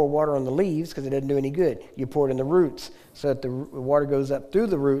don't pour water on the leaves because it doesn't do any good. You pour it in the roots so that the water goes up through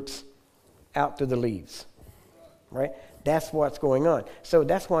the roots, out through the leaves. Right? That's what's going on. So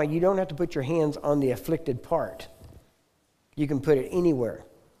that's why you don't have to put your hands on the afflicted part. You can put it anywhere.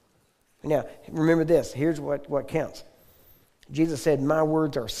 Now, remember this. Here's what counts. Jesus said, my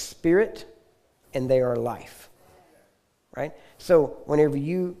words are spirit and they are life. Right? So whenever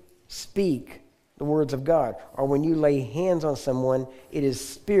you speak the words of God, or when you lay hands on someone, it is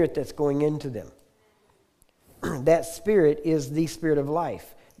spirit that's going into them. That spirit is the spirit of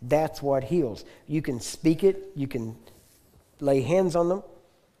life. That's what heals. You can speak it. You can lay hands on them.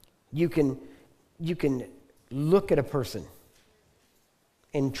 You can look at a person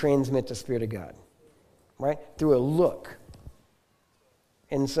and transmit the Spirit of God, right? Through a look.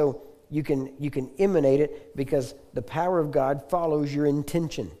 And so you can emanate it because the power of God follows your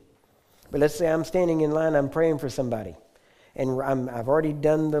intention. But let's say I'm standing in line, I'm praying for somebody, and I've already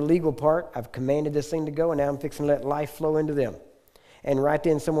done the legal part. I've commanded this thing to go, and now I'm fixing to let life flow into them. And right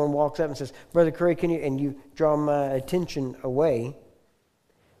then someone walks up and says, Brother Curry, can you, and you draw my attention away.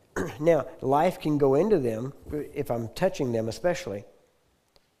 Now, life can go into them if I'm touching them especially.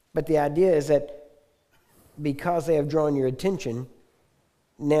 But the idea is that because they have drawn your attention,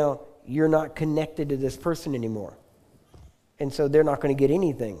 now you're not connected to this person anymore. And so they're not going to get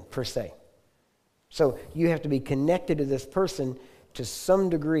anything per se. So you have to be connected to this person to some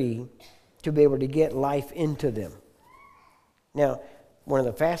degree to be able to get life into them. Now, one of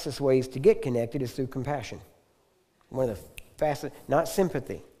the fastest ways to get connected is through compassion. One of the fastest, not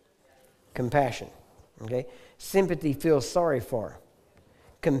sympathy, compassion. Okay? Sympathy feels sorry for.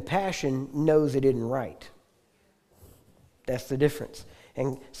 Compassion knows it isn't right. That's the difference.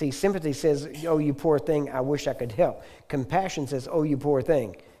 And see, sympathy says, oh, you poor thing, I wish I could help. Compassion says, oh, you poor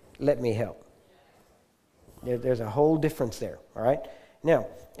thing, let me help. There's a whole difference there, all right? Now,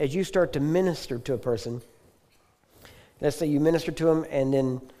 as you start to minister to a person, let's say you minister to them, and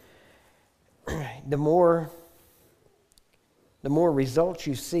then the more results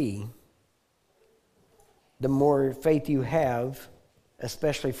you see, the more faith you have,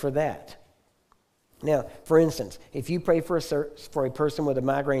 especially for that. Now, for instance, if you pray for a person with a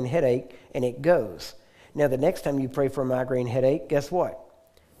migraine headache and it goes, now the next time you pray for a migraine headache, guess what?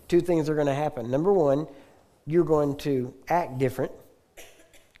 Two things are going to happen. Number one, you're going to act different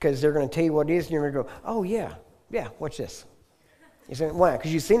because they're going to tell you what it is, and you're going to go, oh, yeah, watch this. You say, why?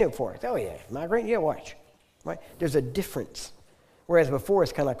 Because you've seen it before. Oh, yeah, migraine? Yeah, watch. Right? There's a difference. Whereas before,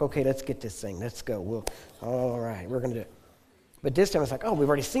 it's kind of like, okay, let's get this thing. Let's go. All right, we're going to do it. But this time, it's like, oh, we've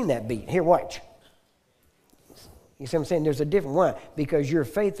already seen that beat. Here, watch. You see what I'm saying? There's a difference. Why? Because your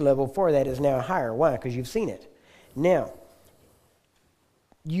faith level for that is now higher. Why? Because you've seen it. Now,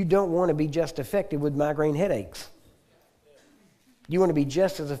 you don't want to be just effective with migraine headaches. You want to be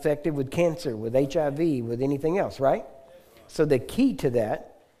just as effective with cancer, with HIV, with anything else, right? So the key to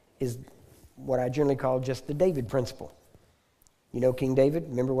that is what I generally call just the David principle. You know King David?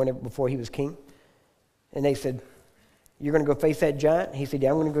 Remember before he was king? And they said, you're going to go face that giant? He said, yeah,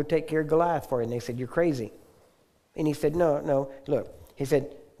 I'm going to go take care of Goliath for you. And they said, you're crazy. And he said, no, look. He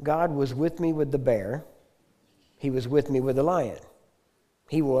said, God was with me with the bear. He was with me with the lion.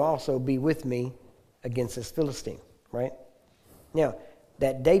 He will also be with me against this Philistine, right? Now,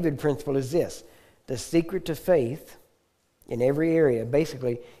 that David principle is this. The secret to faith in every area,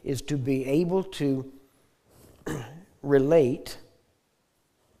 basically, is to be able to relate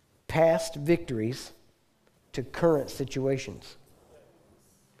past victories to current situations.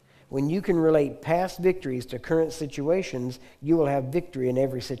 When you can relate past victories to current situations, you will have victory in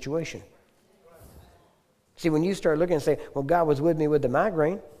every situation. See, when you start looking and say, well, God was with me with the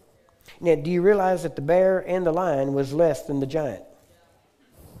migraine. Now, do you realize that the bear and the lion was less than the giant?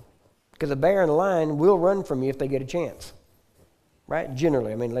 Because the bear and the lion will run from you if they get a chance. Right?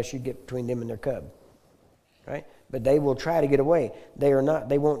 Generally, unless you get between them and their cub. Right? But they will try to get away. They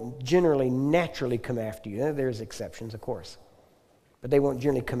won't generally naturally come after you. There's exceptions, of course. But they won't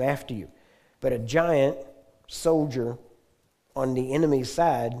generally come after you. But a giant soldier on the enemy's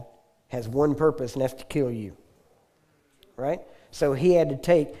side has one purpose, and that's to kill you. Right? So he had to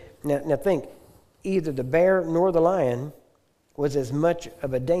take, now think, either the bear nor the lion was as much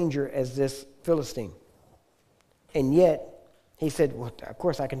of a danger as this Philistine. And yet, he said, well, of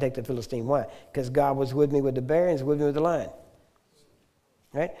course I can take the Philistine. Why? Because God was with me with the bear and he's with me with the lion.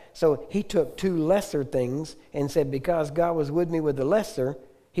 Right? So he took two lesser things and said, because God was with me with the lesser,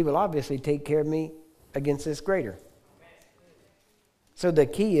 he will obviously take care of me against this greater. So the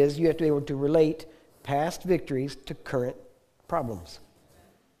key is you have to be able to relate past victories to current problems.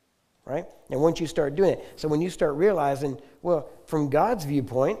 Right? And once you start doing it, so when you start realizing, well, from God's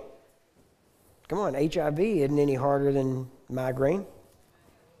viewpoint, come on, HIV isn't any harder than migraine.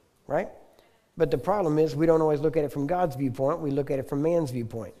 Right? But the problem is we don't always look at it from God's viewpoint. We look at it from man's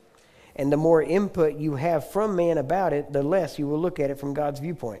viewpoint. And the more input you have from man about it, the less you will look at it from God's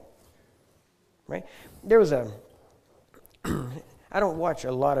viewpoint. Right? There was I don't watch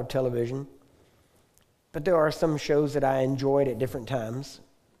a lot of television, but there are some shows that I enjoyed at different times,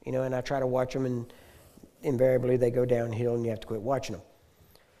 and I try to watch them, and invariably they go downhill and you have to quit watching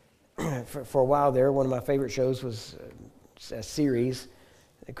them. For a while there, one of my favorite shows was a series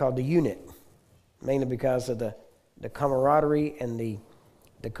called The Unit, mainly because of the camaraderie and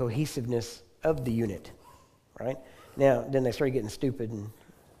the cohesiveness of the unit, right? Now, then they started getting stupid and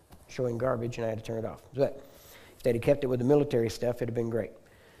showing garbage, and I had to turn it off. But if they'd have kept it with the military stuff, it'd have been great.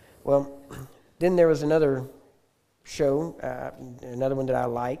 Well, then there was another show, another one that I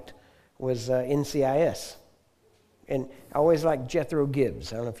liked, was NCIS. And I always liked Jethro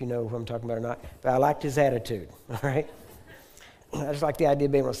Gibbs. I don't know if you know who I'm talking about or not, but I liked his attitude, all right? I just like the idea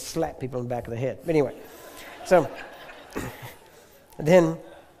of being able to slap people in the back of the head. But anyway, so then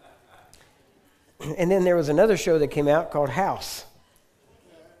there was another show that came out called House.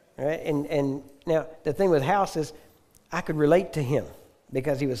 Right? And now the thing with House is I could relate to him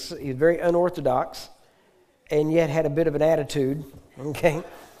because he was very unorthodox and yet had a bit of an attitude, okay?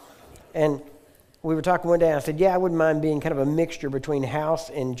 And we were talking one day and I said, yeah, I wouldn't mind being kind of a mixture between House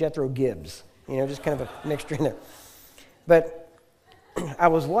and Jethro Gibbs, just kind of a mixture in there. But I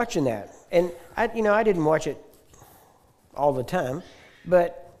was watching that, and I didn't watch it all the time,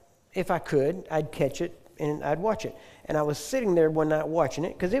 but if I could, I'd catch it and I'd watch it. And I was sitting there one night watching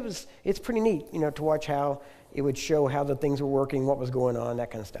it because it's pretty neat, to watch how it would show how the things were working, what was going on, that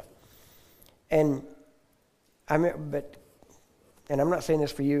kind of stuff. And I'm not saying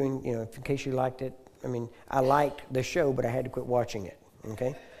this for you, and in case you liked it. I mean, I liked the show, but I had to quit watching it.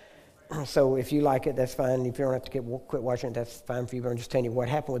 Okay. So if you like it, that's fine. If you don't have to quit watching it, that's fine for you. But I'm just telling you what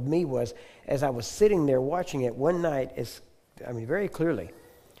happened with me was, as I was sitting there watching it one night, very clearly,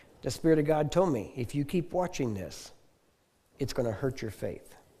 the Spirit of God told me, if you keep watching this, it's going to hurt your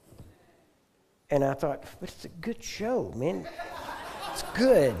faith. And I thought, but it's a good show, man. It's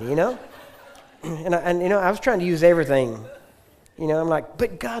good, And I was trying to use everything. I'm like,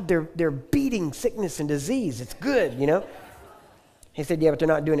 but God, they're beating sickness and disease. It's good, He said, yeah, but they're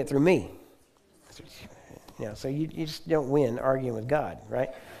not doing it through me. So you just don't win arguing with God, right?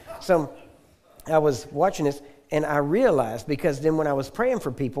 So I was watching this, and I realized, because then when I was praying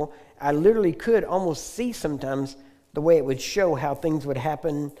for people, I literally could almost see sometimes the way it would show how things would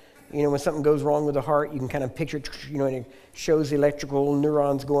happen. When something goes wrong with the heart, you can kind of picture it, and it shows the electrical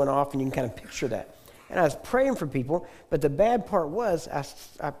neurons going off, and you can kind of picture that. And I was praying for people, but the bad part was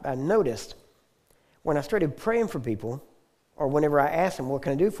I noticed when I started praying for people, or whenever I asked them, what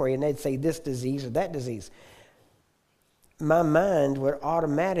can I do for you? And they'd say this disease or that disease. My mind would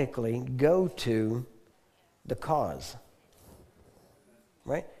automatically go to the cause,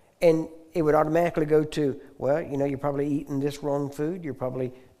 right? And it would automatically go to, well, you're probably eating this wrong food. You're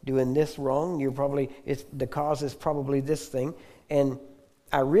probably doing this wrong. The cause is probably this thing. And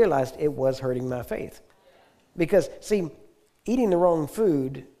I realized it was hurting my faith. Because, see, eating the wrong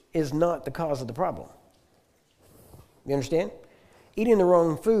food is not the cause of the problem. You understand? Eating the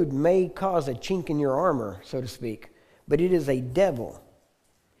wrong food may cause a chink in your armor, so to speak, but it is a devil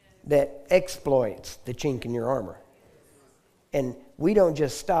that exploits the chink in your armor. And we don't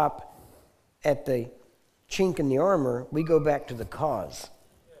just stop at the chink in the armor, we go back to the cause.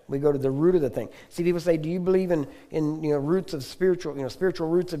 We go to the root of the thing. See, people say, do you believe in roots of spiritual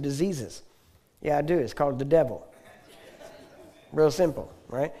roots of diseases? Yeah, I do. It's called the devil. Real simple,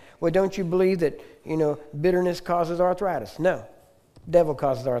 right? Well, don't you believe that, bitterness causes arthritis? No. Devil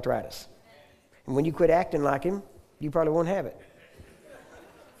causes arthritis. And when you quit acting like him, you probably won't have it.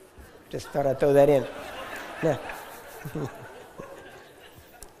 Just thought I'd throw that in. Now,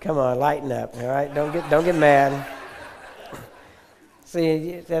 come on, lighten up, all right? Don't get mad.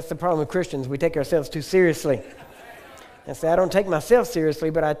 See, that's the problem with Christians. We take ourselves too seriously. And say, I don't take myself seriously,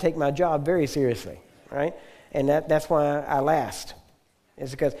 but I take my job very seriously, right? And that's why I last.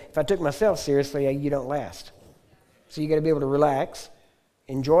 It's because if I took myself seriously, you don't last. So you got to be able to relax,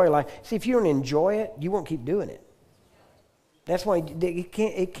 enjoy life. See, if you don't enjoy it, you won't keep doing it. That's why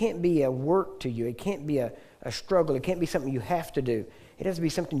it can't be a work to you. It can't be a struggle. It can't be something you have to do. It has to be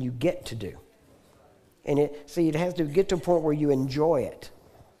something you get to do. And it has to get to a point where you enjoy it.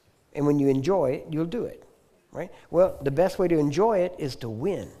 And when you enjoy it, you'll do it, right? Well, the best way to enjoy it is to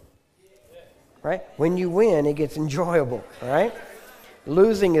win, right? When you win, it gets enjoyable, right?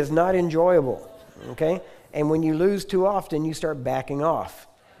 Losing is not enjoyable, okay? And when you lose too often, you start backing off.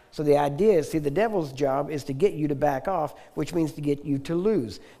 So the idea is, the devil's job is to get you to back off, which means to get you to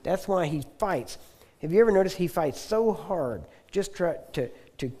lose. That's why he fights. Have you ever noticed he fights so hard just to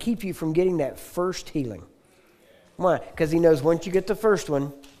keep you from getting that first healing? Why? Because he knows once you get the first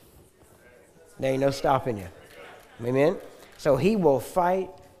one, there ain't no stopping you. Amen? So he will fight,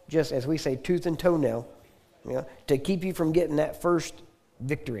 just as we say, tooth and toenail, to keep you from getting that first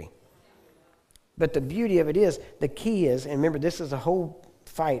victory. But the beauty of it is, the key is, and remember, this is a whole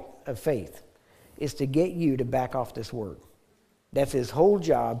fight of faith, is to get you to back off this word. That's his whole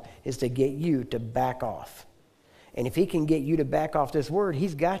job, is to get you to back off. And if he can get you to back off this word,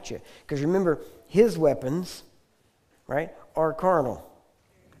 he's got you. Because remember, his weapons, right, are carnal.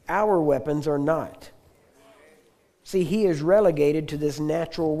 Our weapons are not. See, he is relegated to this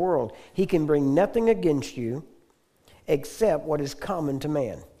natural world. He can bring nothing against you except what is common to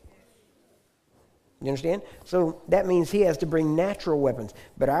man. You understand? So that means he has to bring natural weapons.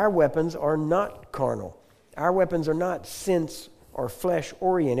 But our weapons are not carnal. Our weapons are not sense or flesh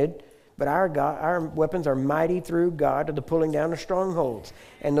oriented. But our weapons are mighty through God to the pulling down of strongholds.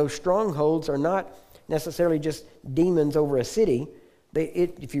 And those strongholds are not necessarily just demons over a city.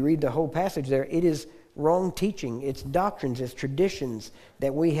 If you read the whole passage there, it is wrong teaching. It's doctrines, it's traditions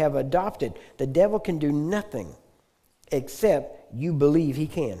that we have adopted. The devil can do nothing except you believe he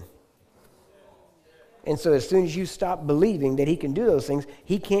can. And so as soon as you stop believing that he can do those things,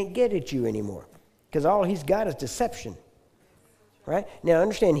 he can't get at you anymore. Because all he's got is deception. Right? Now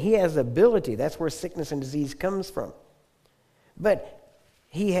understand, he has ability. That's where sickness and disease comes from. But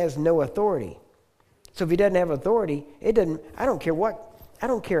he has no authority. So if he doesn't have authority, I don't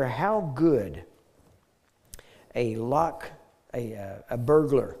care how good a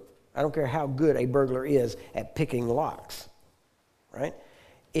burglar, I don't care how good a burglar is at picking locks, right?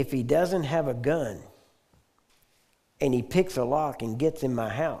 If he doesn't have a gun and he picks a lock and gets in my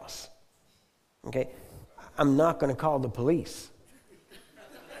house, okay, I'm not going to call the police.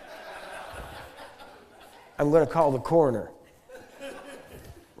 I'm going to call the coroner.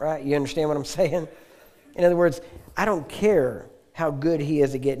 Right? You understand what I'm saying? In other words, I don't care how good he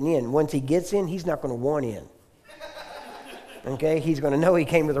is at getting in. Once he gets in, he's not going to want in. Okay? He's going to know he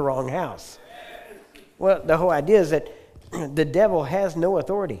came to the wrong house. Well, the whole idea is that the devil has no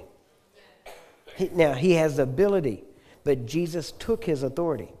authority. Now, he has the ability, but Jesus took his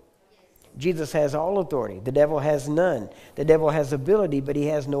authority. Jesus has all authority. The devil has none. The devil has ability, but he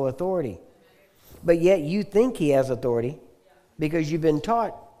has no authority. But yet you think he has authority because you've been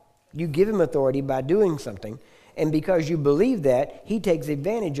taught you give him authority by doing something. And because you believe that, he takes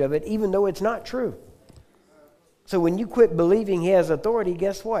advantage of it even though it's not true. So when you quit believing he has authority,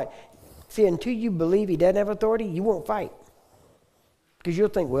 guess what? See, until you believe he doesn't have authority, you won't fight. Because you'll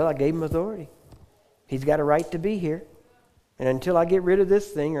think, well, I gave him authority. He's got a right to be here. And until I get rid of this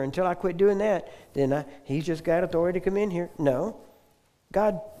thing or until I quit doing that, then he's just got authority to come in here. No.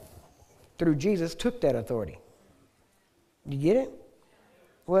 God, through Jesus, took that authority. You get it?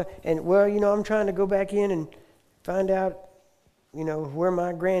 Well, I'm trying to go back in and find out, where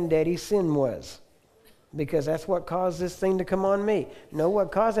my granddaddy's sin was. Because that's what caused this thing to come on me. No,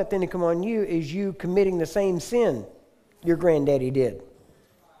 what caused that thing to come on you is you committing the same sin your granddaddy did.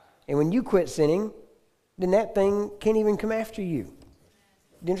 And when you quit sinning, then that thing can't even come after you. Do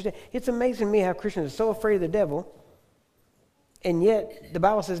you understand? It's amazing to me how Christians are so afraid of the devil, and yet the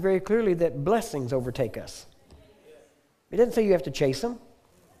Bible says very clearly that blessings overtake us. It doesn't say you have to chase them,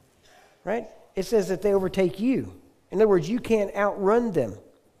 right? It says that they overtake you. In other words, you can't outrun them.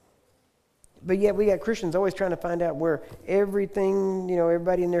 But yet we got Christians always trying to find out where everything,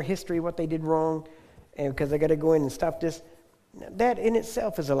 everybody in their history, what they did wrong, and because they got to go in and stop this. That in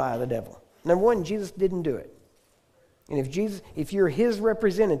itself is a lie of the devil. Number one, Jesus didn't do it. And if you're his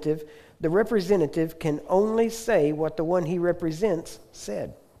representative, the representative can only say what the one he represents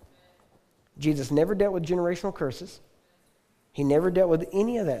said. Jesus never dealt with generational curses. He never dealt with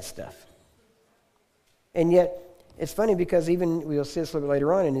any of that stuff. And yet, it's funny because even, we'll see this a little bit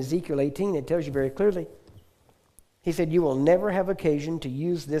later on, in Ezekiel 18, it tells you very clearly He said, you will never have occasion to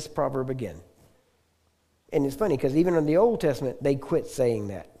use this proverb again. And it's funny because even in the Old Testament, they quit saying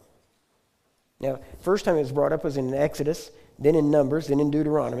that. Now, first time it was brought up was in Exodus, then in Numbers, then in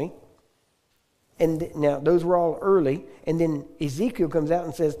Deuteronomy. And now those were all early. And then Ezekiel comes out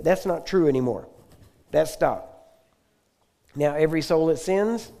and says, that's not true anymore. That stopped. Now, every soul that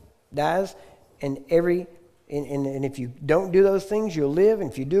sins dies. And if you don't do those things, you'll live. And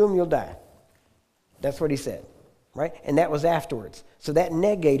if you do them, you'll die. That's what he said. Right? And that was afterwards. So that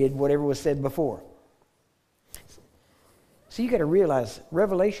negated whatever was said before. So you got to realize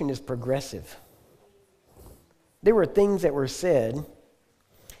Revelation is progressive. There were things that were said.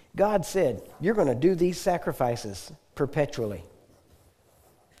 God said, you're going to do these sacrifices perpetually.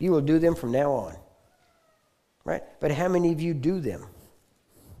 You will do them from now on. Right? But how many of you do them?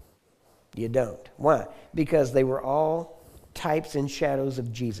 You don't. Why? Because they were all types and shadows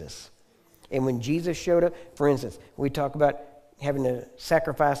of Jesus. And when Jesus showed up, for instance, we talk about having to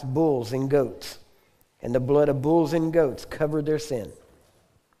sacrifice bulls and goats. And the blood of bulls and goats covered their sin.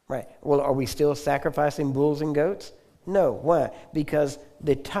 Right. Well, are we still sacrificing bulls and goats? No. Why? Because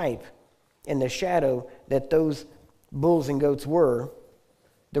the type and the shadow that those bulls and goats were,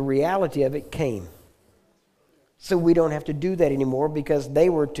 the reality of it came. So we don't have to do that anymore because they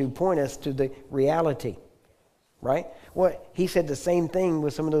were to point us to the reality. Right? Well, he said the same thing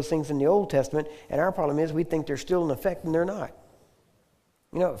with some of those things in the Old Testament, and our problem is we think they're still in effect and they're not.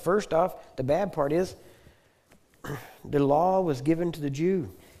 You know, first off, the bad part is the law was given to the Jew,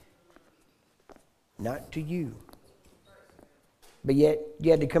 not to you. But yet,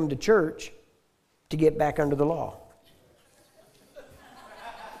 you had to come to church to get back under the law.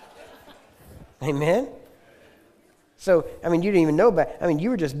 Amen? So, I mean, you didn't even know about it. I mean,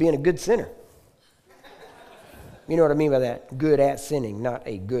 you were just being a good sinner. You know what I mean by that? Good at sinning. Not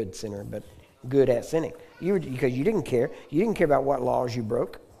a good sinner, but good at sinning. Because you didn't care. You didn't care about what laws you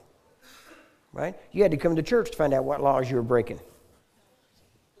broke. Right? You had to come to church to find out what laws you were breaking.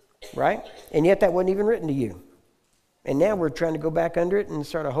 Right? And yet that wasn't even written to you. And now we're trying to go back under it and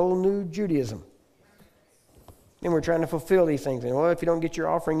start a whole new Judaism. And we're trying to fulfill these things. And, well, if you don't get your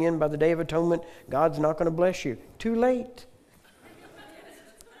offering in by the Day of Atonement, God's not going to bless you. Too late.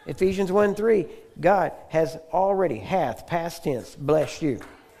 Ephesians 1:3, God has already, past tense, blessed you.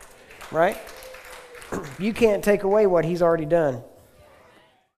 Right? You can't take away what he's already done.